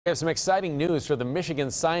We have some exciting news for the Michigan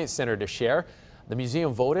Science Center to share. The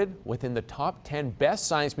museum voted within the top 10 best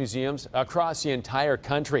science museums across the entire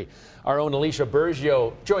country. Our own Alicia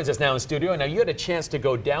Bergio joins us now in studio. Now, you had a chance to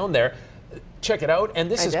go down there, check it out, and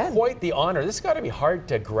this is quite the honor. This has got to be hard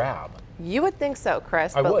to grab. You would think so,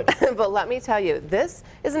 Chris. I would. But let me tell you, this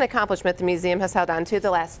is an accomplishment the museum has held on to the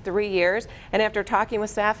last 3 years. And after talking with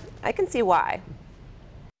staff, I can see why.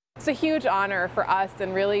 It's a huge honor for us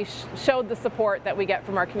and really showed the support that we get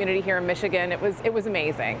from our community here in Michigan. It was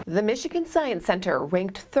amazing. The Michigan Science Center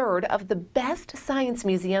ranked third of the best science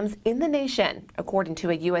museums in the nation, according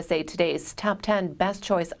to a USA Today's Top 10 Best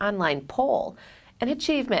Choice online poll. An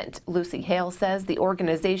achievement Lucy Hale says the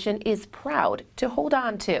organization is proud to hold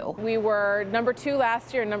on to. We were number 2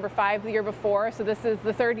 last year and number 5 the year before, so this is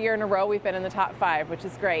the 3rd year in a row we've been in the top 5, which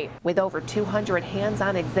is great. With over 200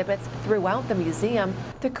 hands-on exhibits throughout the museum,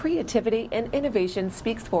 the creativity and innovation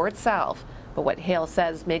speaks for itself. But what Hale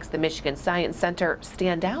says makes the Michigan Science Center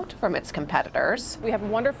stand out from its competitors. We have a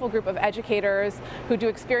wonderful group of educators who do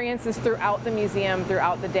experiences throughout the museum,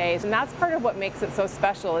 throughout the days. And that's part of what makes it so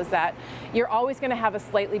special, is that you're always going to have a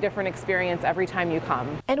slightly different experience every time you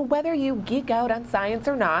come. And whether you geek out on science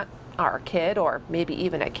or not, are a kid or maybe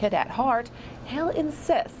even a kid at heart, Hale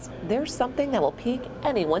insists there's something that will pique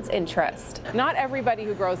anyone's interest. Not everybody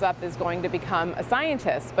who grows up is going to become a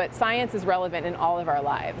scientist, but science is relevant in all of our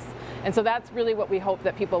lives. And so that's really what we hope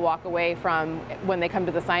that people walk away from when they come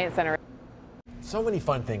to the Science Center. So many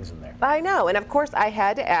fun things in there. I know, and of course I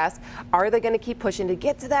had to ask, are they going to keep pushing to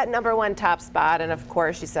get to that #1 top spot? And of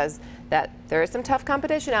course she says that there is some tough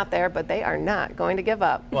competition out there, but they are not going to give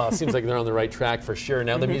up. Well, it seems like they're on the right track for sure.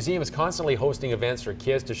 Now, the museum is constantly hosting events for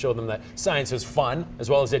kids to show them that science is fun as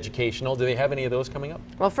well as educational. Do they have any of those coming up?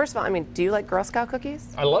 Well, first of all, I mean, do you like Girl Scout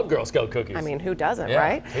cookies? I love Girl Scout cookies. I mean, who doesn't, yeah,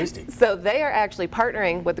 right? Tasty. So they are actually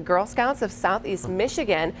partnering with the Girl Scouts of Southeast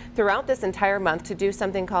Michigan throughout this entire month to do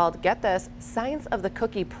something called, get this, Science of the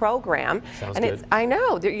Cookie program. Sounds and good. I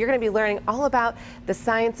know, you're going to be learning all about the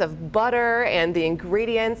science of butter and the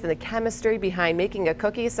ingredients and the chemistry behind making a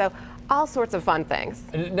cookie. So all sorts of fun things.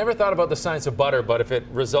 I never thought about the science of butter, but if it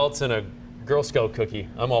results in a Girl Scout cookie,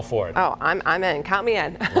 I'm all for it. Oh, I'm in. Count me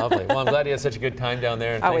in. Lovely. Well, I'm glad you had such a good time down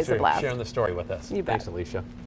there, and Always thanks a for blast. sharing the story with us. You bet. Thanks, Alicia.